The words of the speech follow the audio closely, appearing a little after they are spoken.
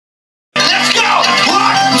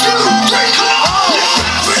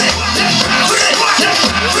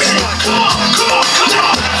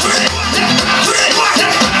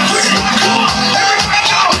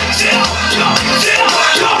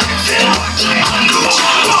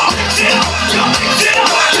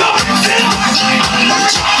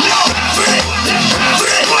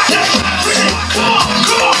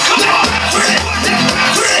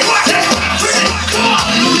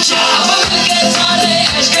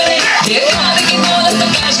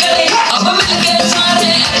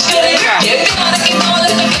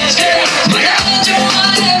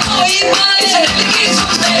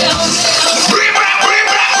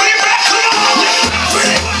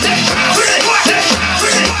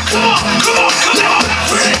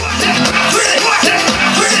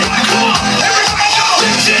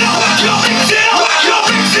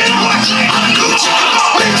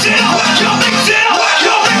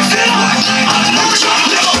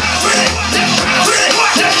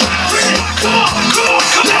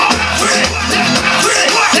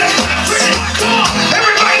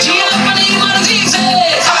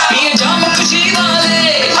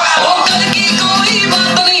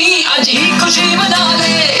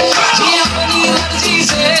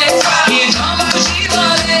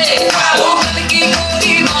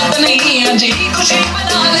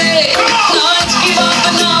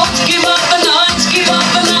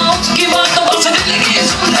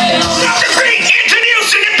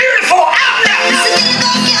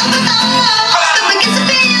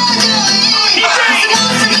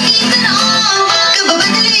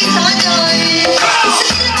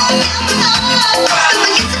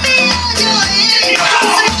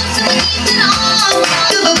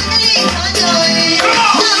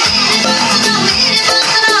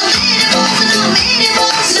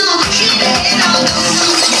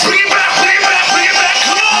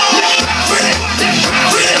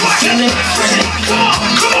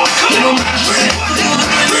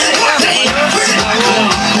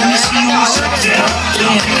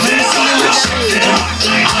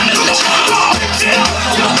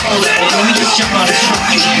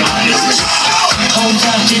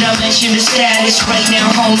did I mention the status? Right now,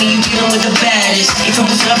 homie, you dealing with the baddest. If it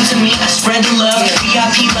was up to me, I spread the love.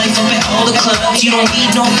 VIP life up at all the clubs. You don't need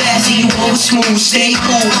no fancy, you roll smooth, stay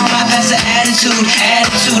cool. My past the attitude.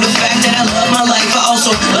 The fact that I love my life, I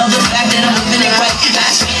also love the fact that I'm living it right.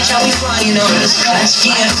 Last bitch, I'll be flying on this class,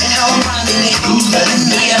 yeah. And how I'm rhyming it,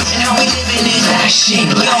 yeah. And how we living it, fashion.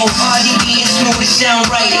 Yo, RDB and smooth, it sound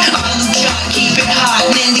right. Alu John, keep it hot.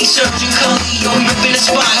 Nindy surgically, yo, we ripping the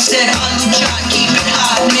spot. Said Alu John, keep it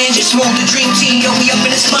hot. Man, just smooth the dream team, yo, we up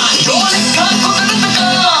in the spot.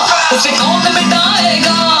 उसे कौन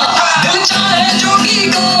मिटाएगा दिल चाहे जोगी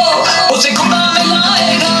को उसे खुदा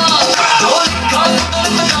मिलाएगा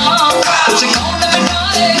उसे कौन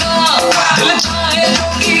मिटाएगा दिल चाहे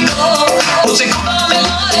जोगी को उसे खुदा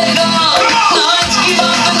मिलाएगा ना इसकी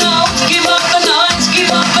बात ना उसकी बात ना इसकी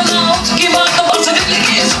बात ना उसकी बात बस दिल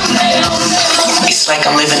की सुन ले It's like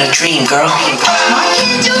I'm living a dream, girl. Why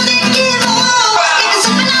can't you